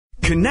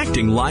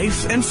Connecting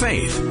life and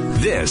faith.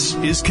 This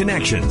is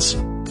Connections.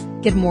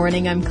 Good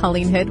morning. I'm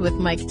Colleen Hood with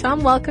Mike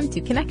Tom. Welcome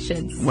to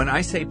Connections. When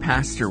I say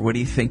pastor, what do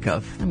you think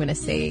of? I'm going to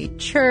say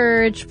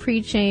church,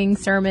 preaching,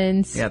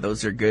 sermons. Yeah,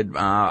 those are good.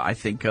 I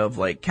think of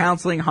like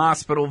counseling,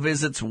 hospital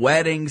visits,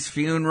 weddings,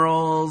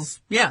 funerals.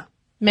 Yeah.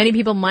 Many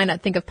people might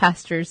not think of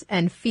pastors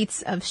and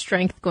feats of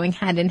strength going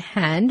hand in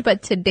hand,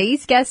 but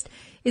today's guest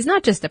is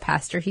not just a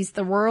pastor. He's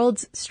the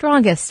world's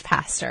strongest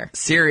pastor.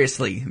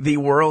 Seriously, the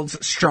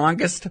world's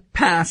strongest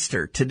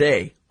pastor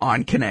today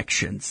on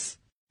Connections.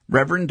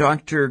 Reverend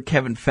Dr.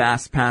 Kevin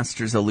Fast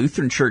pastors a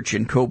Lutheran church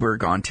in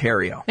Cobourg,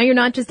 Ontario. Now, you're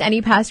not just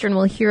any pastor, and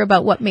we'll hear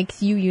about what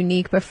makes you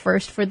unique. But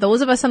first, for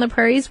those of us on the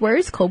prairies, where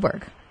is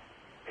Cobourg?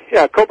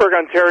 Yeah, Cobourg,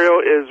 Ontario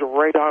is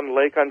right on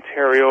Lake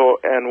Ontario,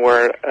 and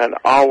we're an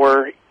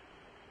hour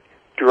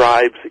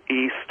drives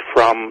east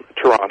from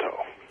Toronto.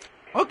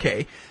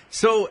 Okay,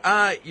 so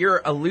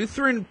you're a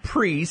Lutheran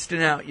priest.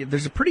 Now,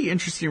 there's a pretty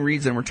interesting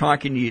reason we're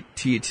talking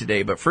to you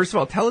today. But first of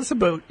all, tell us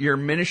about your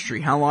ministry.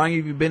 How long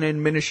have you been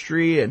in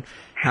ministry, and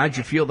how'd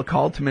you feel the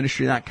call to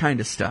ministry, that kind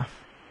of stuff?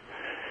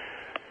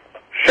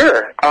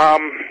 Sure.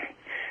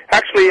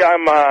 Actually,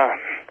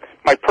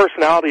 my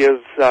personality is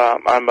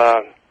I'm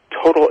a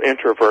total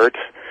introvert.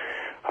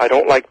 I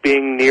don't like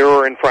being near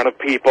or in front of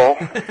people.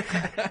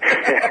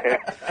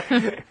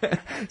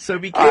 So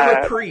became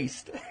a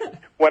priest.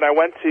 When I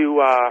went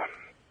to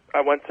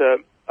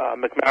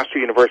McMaster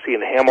University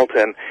in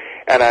Hamilton,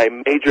 and I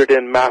majored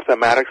in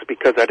mathematics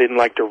because I didn't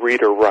like to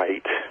read or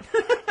write.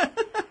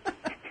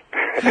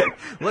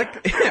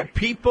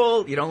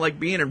 People, you don't like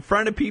being in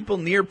front of people,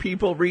 near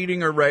people,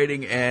 reading or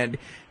writing, and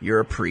you're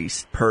a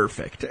priest.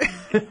 Perfect.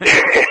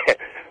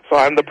 So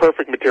I'm the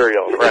perfect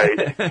material,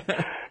 right?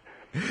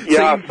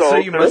 Yeah, so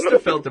you must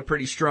have felt a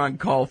pretty strong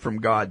call from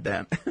God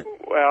then.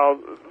 Well,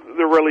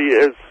 there really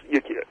is.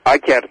 I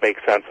can't make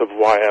sense of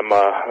why I'm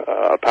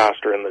a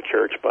pastor in the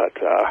church, but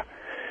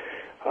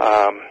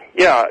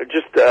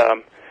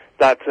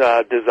that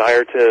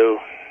desire to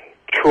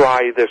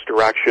try this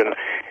direction.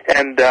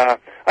 And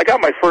I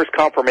got my first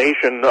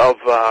confirmation of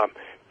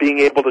being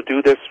able to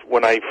do this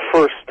when I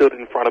first stood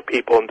in front of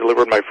people and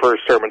delivered my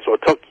first sermon. So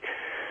it took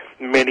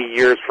many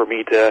years for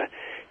me to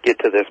get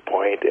to this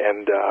point,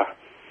 and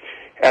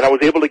I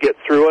was able to get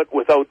through it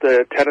without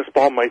the tennis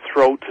ball in my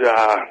throat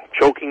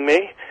choking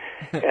me,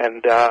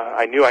 and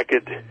I knew I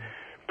could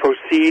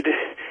proceed,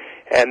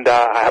 and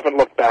I haven't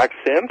looked back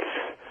since.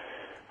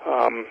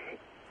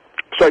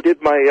 So I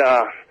did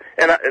my,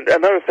 and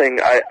another thing,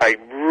 I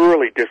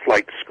really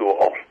disliked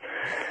school.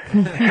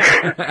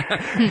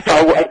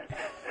 So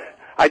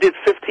I did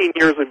 15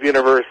 years of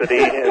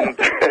university, and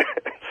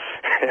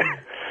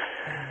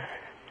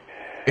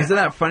isn't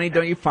that funny?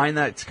 Don't you find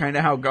that it's kind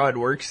of how God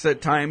works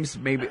at times?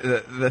 Maybe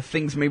the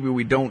things maybe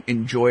we don't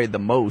enjoy the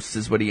most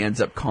is what he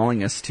ends up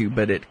calling us to,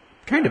 but it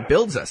kind of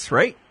builds us,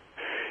 right?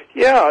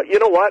 Yeah, you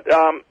know what?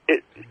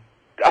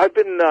 I've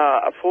been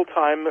a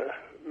full-time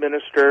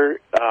minister.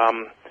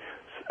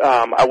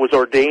 I was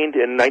ordained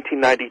in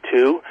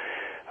 1992.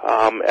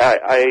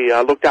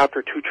 I looked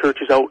after two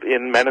churches out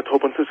in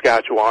Manitoba and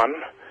Saskatchewan,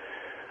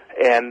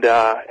 and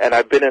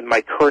I've been in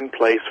my current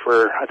place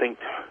for, I think,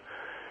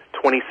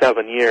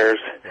 27 years.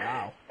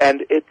 Wow.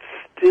 And it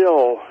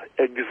still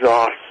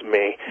exhausts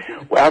me.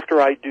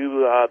 After I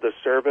do the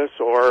service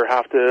or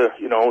have to,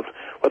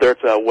 whether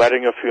it's a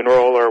wedding, a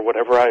funeral, or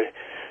whatever I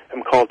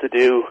am called to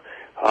do,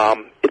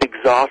 it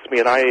exhausts me,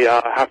 and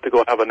I have to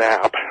go have a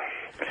nap.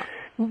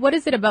 What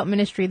is it about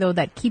ministry, though,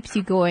 that keeps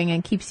you going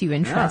and keeps you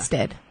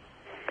interested?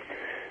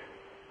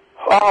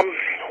 Yeah.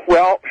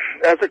 Well,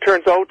 as it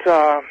turns out,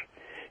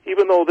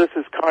 even though this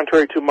is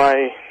contrary to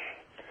my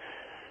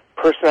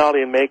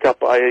personality and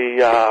makeup,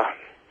 I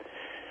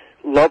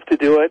love to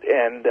do it,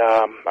 and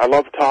I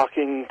love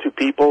talking to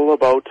people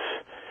about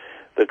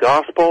the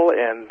gospel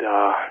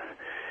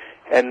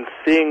and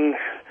seeing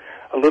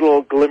a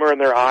little glimmer in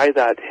their eye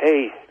that,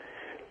 hey,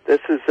 this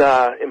is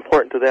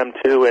important to them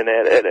too, and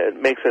it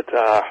makes it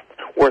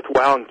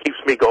worthwhile and keeps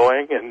me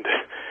going, and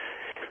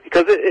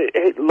because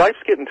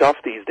life's getting tough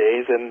these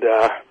days, and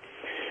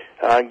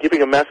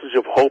giving a message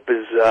of hope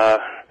is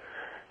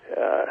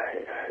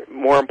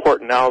more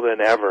important now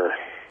than ever.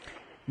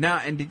 Now,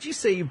 and did you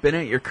say you've been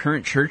at your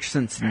current church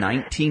since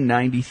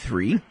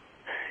 1993?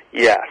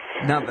 Yes.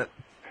 Now,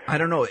 I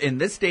don't know, in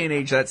this day and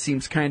age, that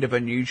seems kind of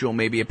unusual.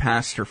 Maybe a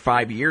pastor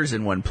 5 years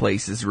in one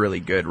place is really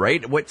good,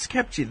 right? What's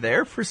kept you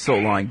there for so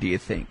long, do you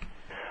think?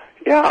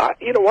 Yeah,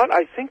 you know what?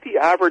 I think the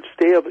average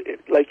stay of,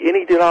 like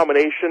any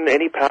denomination,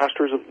 any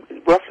pastors,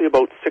 roughly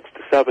about 6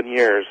 to 7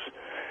 years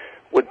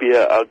would be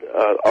a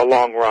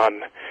long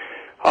run.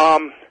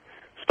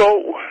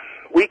 So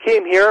we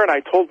came here, and I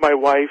told my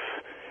wife,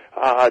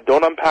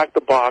 don't unpack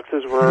the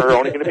boxes. We're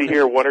only going to be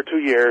here 1 or 2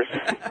 years.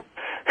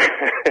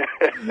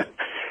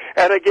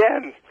 And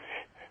again,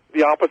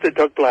 the opposite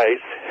took place.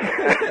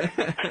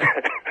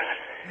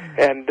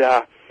 And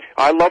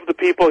I love the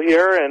people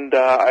here, and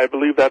I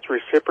believe that's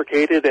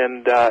reciprocated,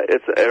 and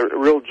it's a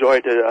real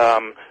joy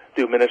to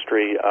do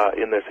ministry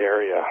in this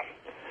area.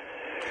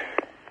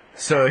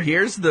 So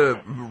here's the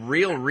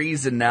real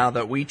reason now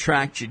that we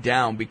tracked you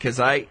down, because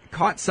I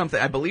caught something.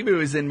 I believe it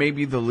was in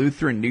maybe the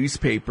Lutheran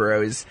newspaper. I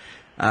was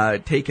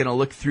taking a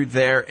look through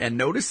there and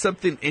noticed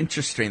something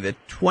interesting. The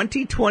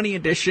 2020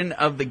 edition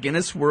of the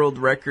Guinness World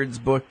Records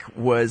book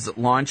was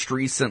launched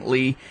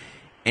recently,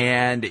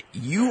 and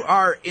you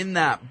are in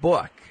that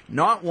book.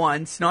 Not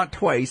once, not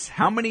twice.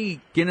 How many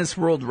Guinness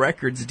World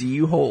Records do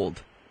you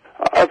hold?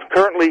 I've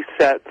currently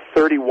set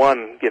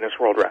 31 Guinness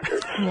World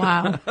Records.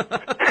 Wow.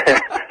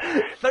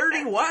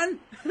 31?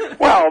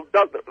 Well,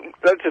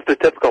 that's just a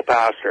typical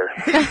pastor.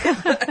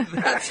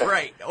 That's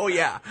right. Oh,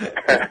 yeah.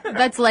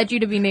 That's led you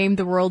to be named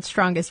the world's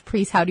strongest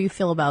priest. How do you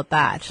feel about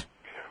that?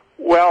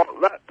 Well,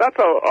 that's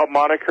a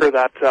moniker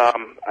that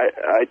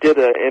I did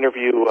an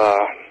interview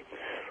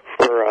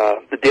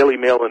for the Daily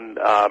Mail in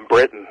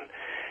Britain,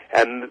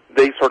 and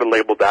they sort of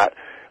labeled that.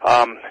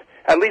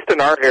 At least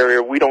in our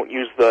area, we don't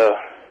use the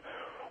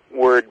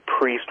word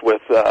priest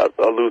with a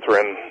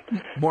Lutheran.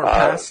 More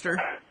pastor?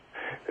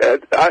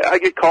 I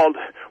get called,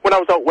 when I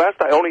was out west,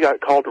 I only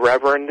got called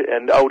reverend,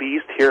 and out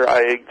east here,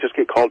 I just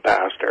get called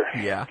pastor.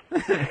 Yeah.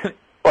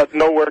 But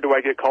nowhere do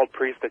I get called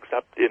priest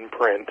except in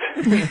print.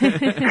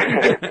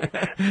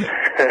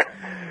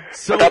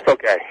 So but that's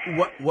okay.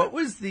 What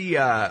was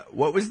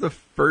the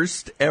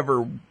first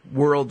ever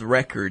world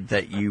record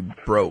that you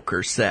broke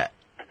or set?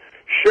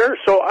 Sure.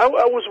 So I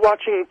was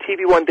watching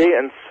TV one day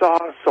and saw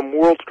some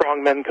World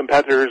Strongmen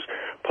competitors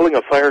pulling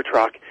a fire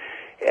truck,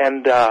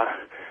 and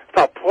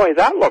thought, boy,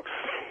 that looks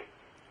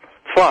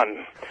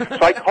fun. So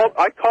I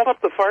called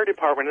up the fire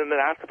department and then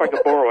asked if I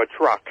could borrow a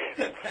truck.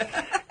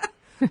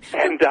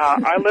 And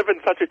I live in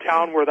such a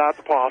town where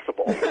that's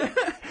possible.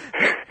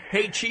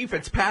 Hey, Chief,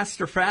 it's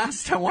Pastor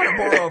Fast. I want to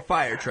borrow a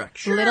fire truck.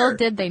 Sure. Little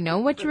did they know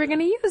what you were going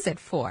to use it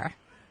for.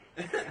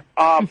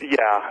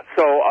 Yeah.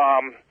 So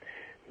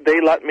they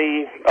let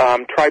me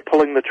try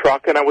pulling the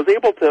truck, and I was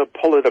able to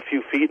pull it a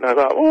few feet, and I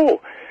thought,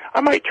 oh,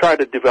 I might try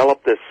to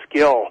develop this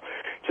skill,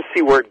 just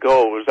see where it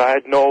goes. I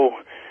had no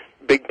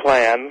big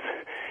plans,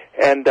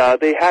 and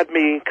they had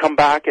me come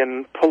back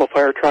and pull a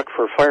fire truck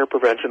for Fire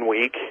Prevention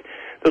Week.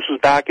 This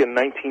was back in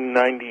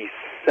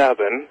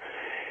 1997.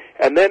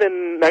 And then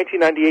in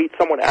 1998,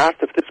 someone asked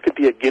if this could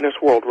be a Guinness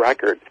World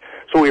Record.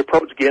 So we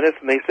approached Guinness,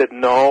 and they said,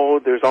 no,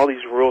 there's all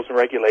these rules and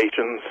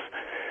regulations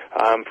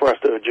for us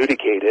to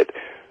adjudicate it.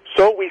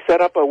 So we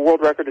set up a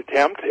world record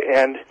attempt,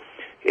 and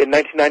in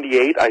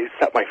 1998, I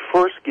set my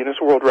first Guinness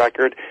World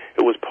Record.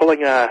 It was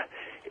pulling a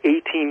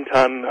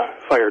 18-ton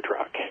fire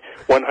truck,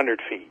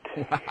 100 feet.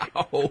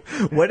 Wow.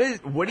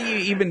 What do you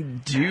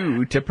even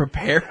do to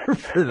prepare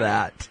for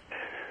that?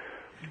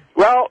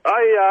 Well,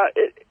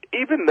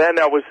 even then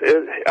I was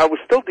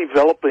still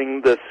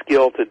developing the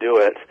skill to do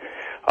it.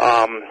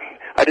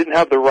 I didn't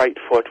have the right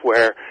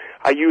footwear.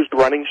 I used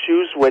running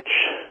shoes, which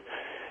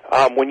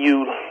when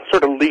you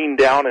sort of lean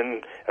down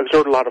and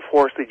exert a lot of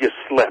force, they just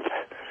slip.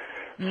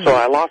 So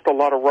I lost a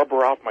lot of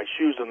rubber off my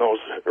shoes in those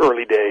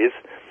early days.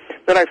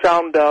 Then I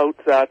found out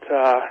that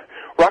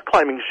rock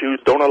climbing shoes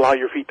don't allow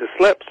your feet to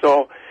slip.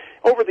 So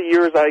over the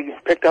years, I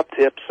picked up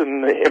tips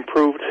and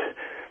improved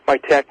my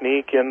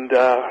technique and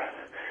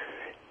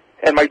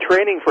my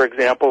training. For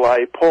example,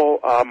 I pull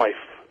my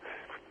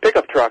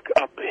pickup truck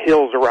up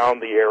hills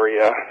around the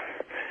area,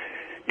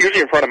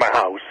 usually in front of my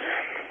house.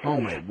 Oh,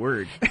 my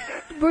word.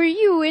 Were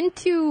you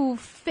into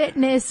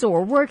fitness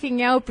or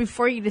working out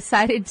before you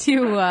decided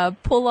to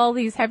pull all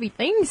these heavy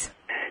things?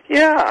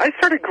 Yeah, I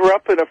sort of grew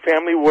up in a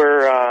family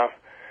where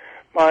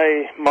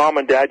my mom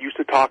and dad used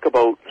to talk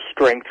about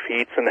strength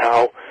feats and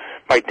how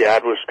my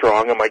dad was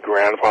strong and my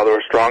grandfather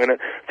was strong, and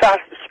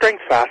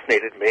strength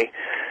fascinated me.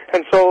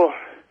 And so,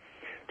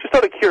 just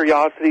out of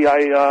curiosity,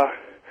 I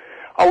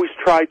always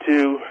tried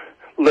to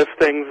lift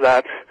things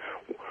that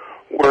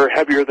were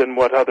heavier than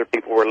what other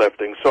people were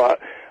lifting. So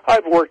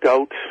I've worked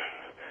out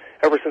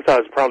ever since I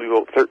was probably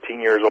about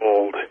 13 years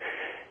old,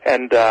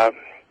 and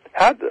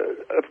had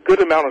a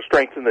good amount of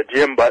strength in the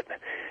gym, but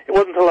it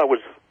wasn't until I was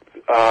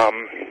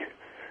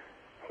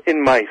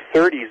in my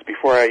 30s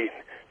before I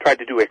tried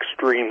to do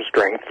extreme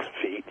strength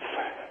feats.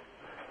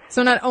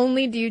 So not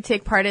only do you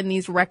take part in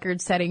these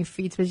record-setting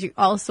feats, but you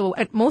also,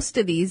 at most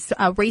of these,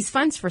 raise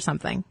funds for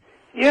something.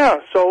 Yeah,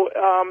 so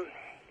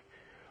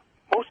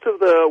most of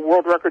the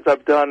world records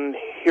I've done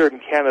here in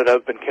Canada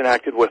have been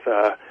connected with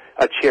a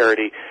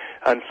charity.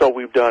 And so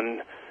we've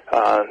done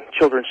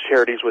children's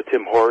charities with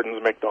Tim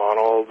Hortons,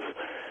 McDonald's,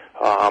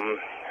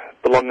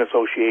 the Lung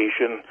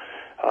Association.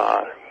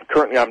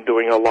 Currently I'm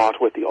doing a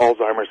lot with the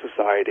Alzheimer's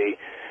Society.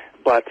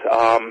 But,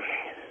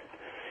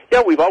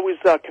 yeah, we've always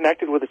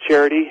connected with a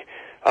charity,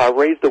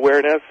 raised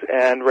awareness,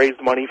 and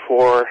raised money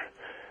for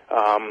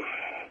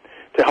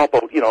to help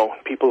out,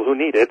 people who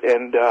need it.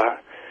 And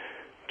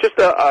just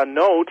a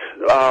note,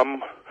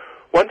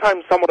 one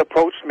time someone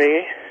approached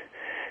me,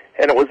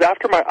 and it was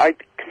after I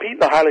compete in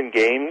the Highland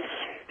Games.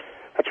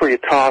 That's where you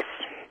toss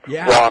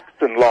rocks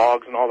and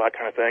logs and all that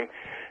kind of thing.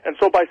 And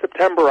so by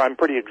September, I'm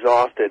pretty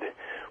exhausted.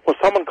 Well,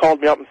 someone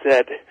called me up and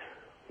said,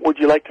 would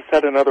you like to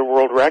set another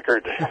world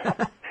record?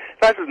 And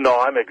I said, no,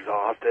 I'm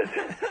exhausted.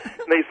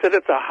 And they said,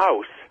 it's a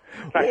house.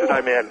 I said,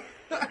 I'm in.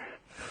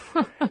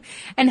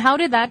 And how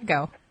did that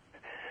go?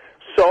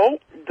 So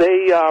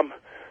they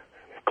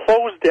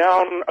closed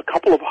down a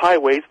couple of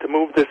highways to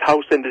move this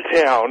house into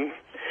town.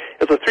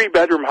 It's a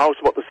 3-bedroom house,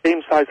 about the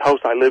same size house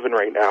I live in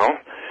right now.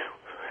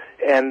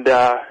 And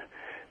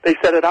they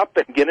set it up,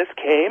 and Guinness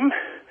came,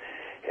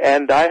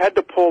 and I had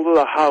to pull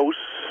the house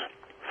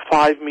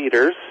 5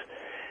 meters.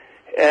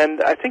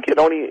 And I think it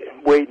only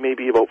weighed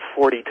maybe about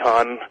 40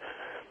 ton,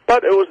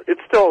 but it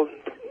still,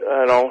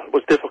 it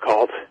was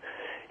difficult.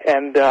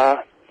 And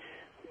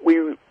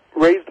we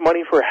raised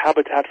money for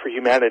Habitat for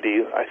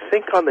Humanity. I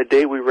think on the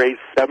day we raised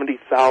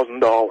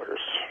 $70,000.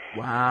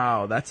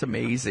 Wow, that's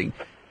amazing.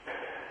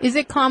 Is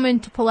it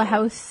common to pull a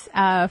house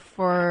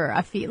for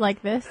a feat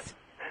like this?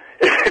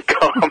 Is it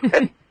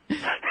common?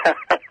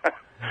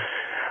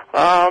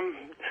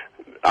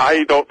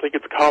 I don't think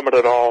it's common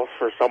at all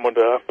for someone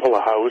to pull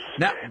a house.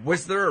 Now,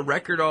 was there a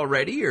record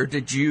already, or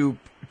did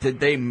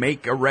they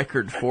make a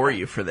record for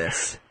you for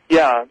this?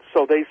 Yeah,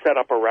 so they set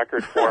up a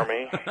record for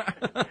me.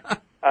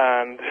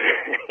 And,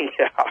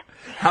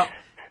 yeah.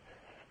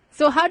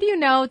 So how do you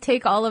now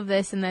take all of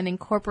this and then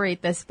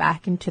incorporate this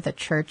back into the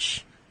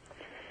church?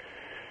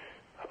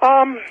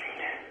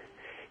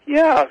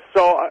 Yeah,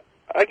 so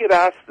I get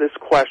asked this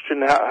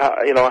question,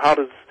 how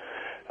does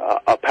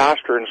a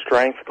pastor and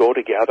strength go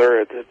together?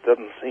 It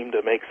doesn't seem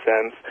to make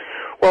sense.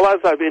 Well,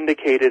 as I've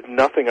indicated,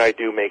 nothing I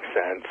do makes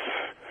sense.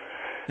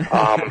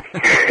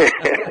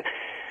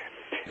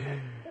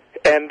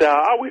 And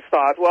I always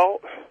thought,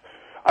 well,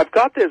 I've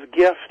got this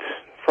gift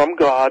from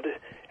God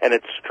and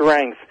its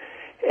strength,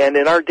 and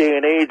in our day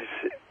and age,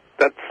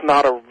 that's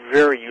not a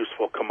very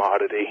useful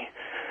commodity.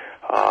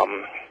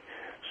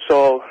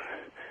 So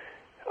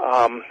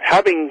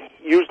having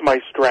used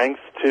my strength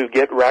to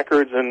get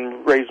records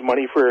and raise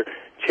money for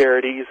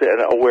charities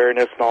and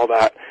awareness and all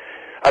that,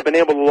 I've been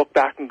able to look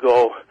back and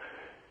go,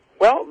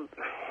 well,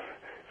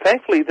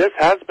 thankfully this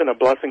has been a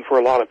blessing for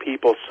a lot of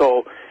people.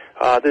 So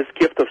this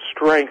gift of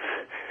strength,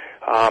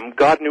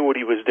 God knew what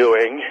he was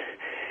doing.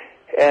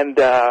 And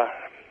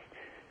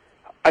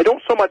I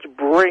don't so much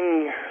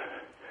bring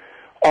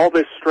all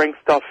this strength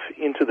stuff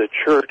into the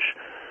church,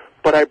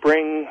 but I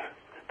bring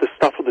the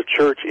stuff of the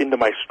church into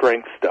my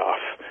strength stuff.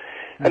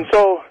 And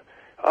so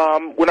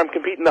when I'm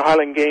competing in the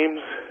Highland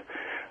Games,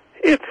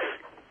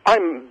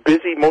 I'm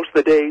busy most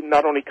of the day,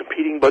 not only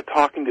competing, but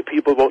talking to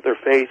people about their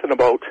faith and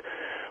about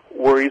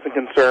worries and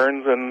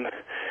concerns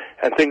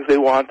and things they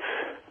want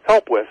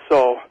help with.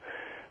 So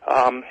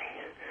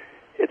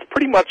it's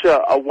pretty much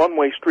a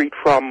one-way street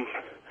from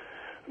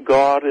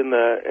God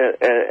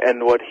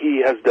and what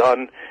he has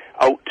done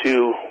out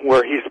to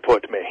where he's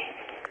put me.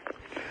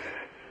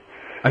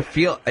 I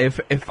feel if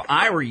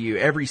I were you,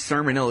 every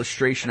sermon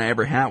illustration I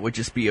ever had would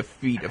just be a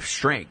feat of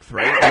strength,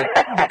 right?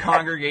 Like the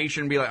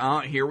congregation would be like, "Oh,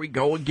 here we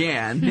go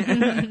again."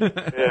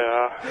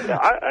 Yeah,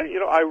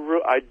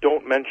 I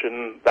don't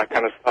mention that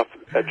kind of stuff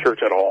at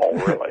church at all,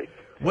 really.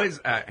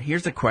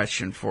 Here's a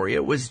question for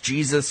you: was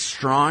Jesus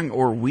strong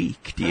or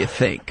weak? Do you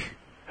think?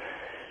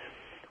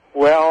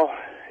 Well,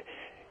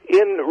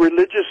 in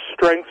religious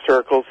strength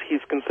circles,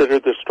 he's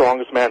considered the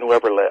strongest man who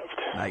ever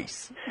lived.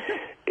 Nice.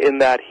 In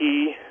that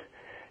he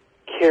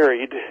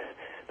carried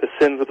the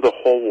sins of the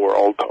whole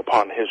world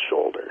upon his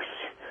shoulders.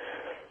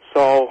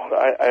 So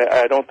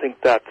I don't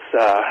think that's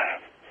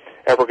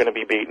ever going to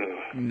be beaten.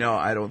 No,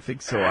 I don't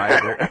think so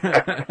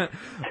either.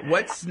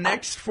 What's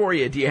next for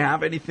you? Do you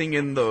have anything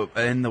in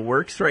the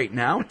works right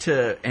now?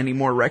 Any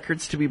more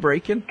records to be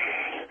breaking?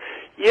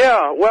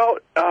 Yeah, well,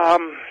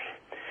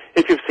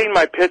 if you've seen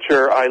my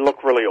picture, I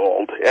look really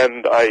old,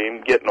 and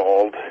I'm getting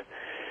old.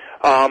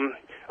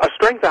 A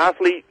strength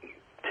athlete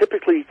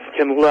typically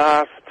can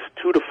last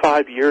 2 to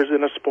 5 years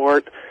in a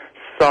sport,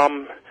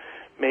 some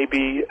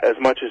maybe as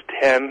much as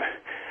 10.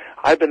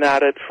 I've been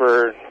at it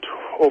for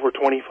over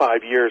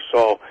 25 years,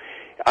 so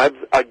I've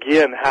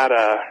again had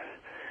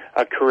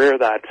a career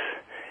that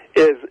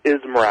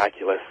is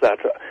miraculous, that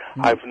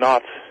I've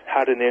not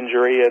had an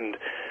injury, and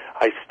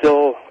I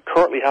still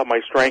currently have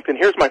my strength. And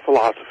here's my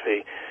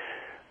philosophy: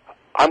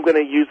 I'm going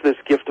to use this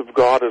gift of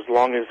God as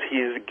long as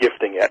he's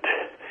gifting it.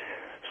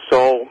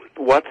 So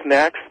what's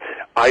next?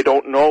 I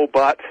don't know,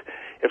 but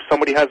if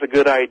somebody has a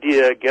good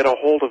idea, get a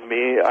hold of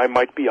me. I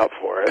might be up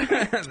for it.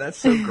 That's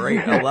so great.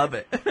 I love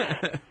it.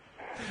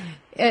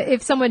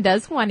 If someone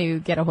does want to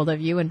get a hold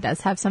of you and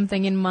does have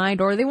something in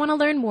mind, or they want to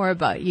learn more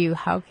about you,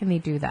 how can they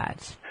do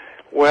that?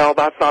 Well,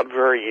 that's not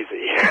very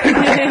easy.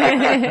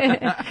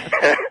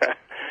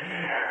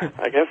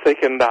 I guess they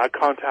can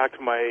contact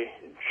my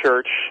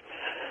church.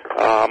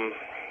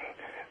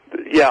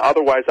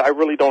 Otherwise, I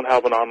really don't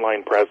have an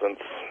online presence.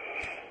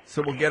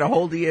 So we'll get a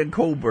hold of you in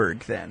Coburg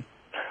then.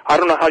 I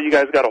don't know how you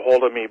guys got a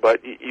hold of me,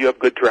 but you have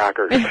good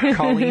trackers.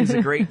 Colleen's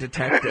a great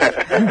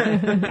detective.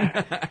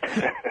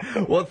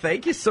 Well,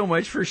 thank you so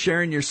much for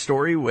sharing your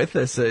story with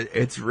us.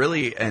 It's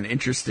really an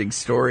interesting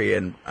story,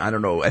 and I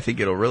don't know, I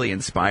think it'll really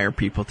inspire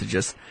people to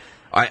just...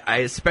 I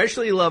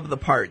especially love the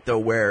part, though,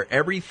 where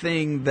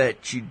everything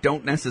that you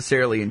don't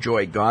necessarily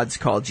enjoy, God's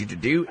called you to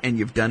do, and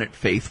you've done it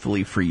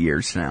faithfully for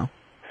years now.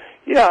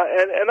 Yeah,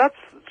 and that's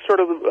sort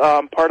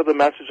of part of the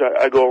message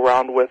I go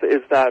around with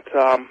is that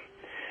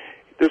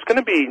there's going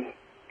to be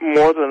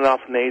more than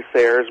enough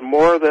naysayers,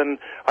 more than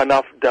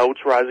enough doubts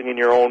rising in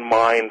your own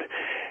mind.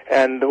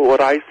 And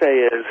what I say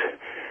is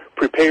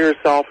prepare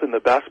yourself in the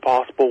best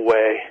possible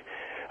way.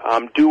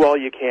 Do all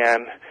you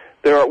can.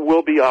 There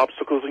will be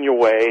obstacles in your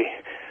way,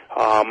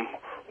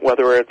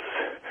 whether it's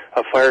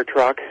a fire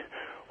truck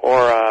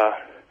or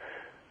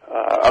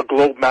a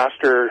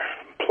Globemaster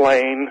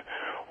plane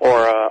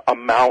or a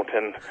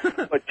mountain.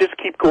 But just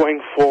keep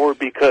going forward,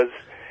 because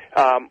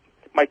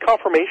my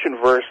confirmation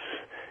verse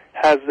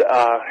has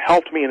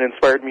helped me and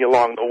inspired me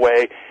along the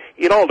way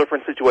in all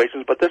different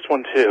situations, but this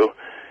one too.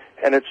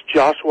 And it's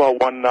Joshua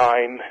 1:9,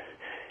 and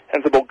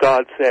it's about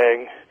God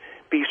saying,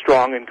 "Be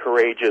strong and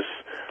courageous,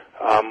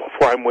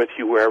 for I'm with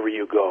you wherever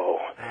you go."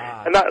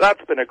 And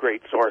that's been a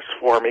great source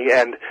for me.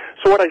 And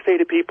so what I say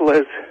to people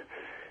is,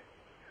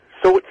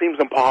 so it seems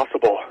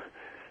impossible.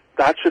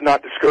 That should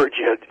not discourage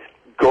you.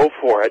 Go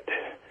for it.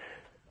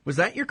 Was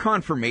that your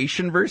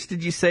confirmation verse,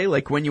 did you say?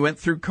 Like when you went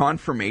through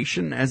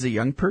confirmation as a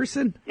young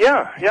person?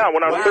 Yeah.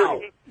 When I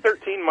was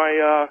 13,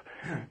 my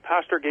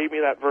pastor gave me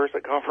that verse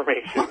at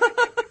confirmation.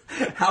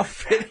 How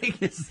fitting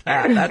is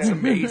that? That's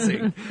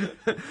amazing.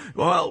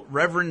 Well,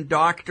 Reverend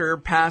Dr.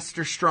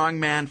 Pastor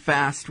Strongman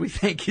Fast, we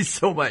thank you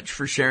so much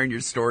for sharing your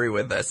story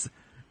with us.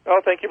 Oh,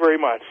 thank you very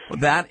much. Well,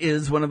 that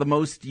is one of the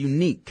most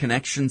unique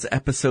Connections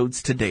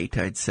episodes to date,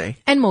 I'd say.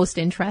 And most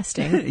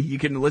interesting. You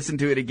can listen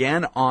to it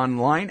again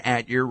online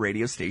at your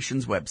radio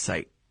station's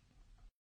website.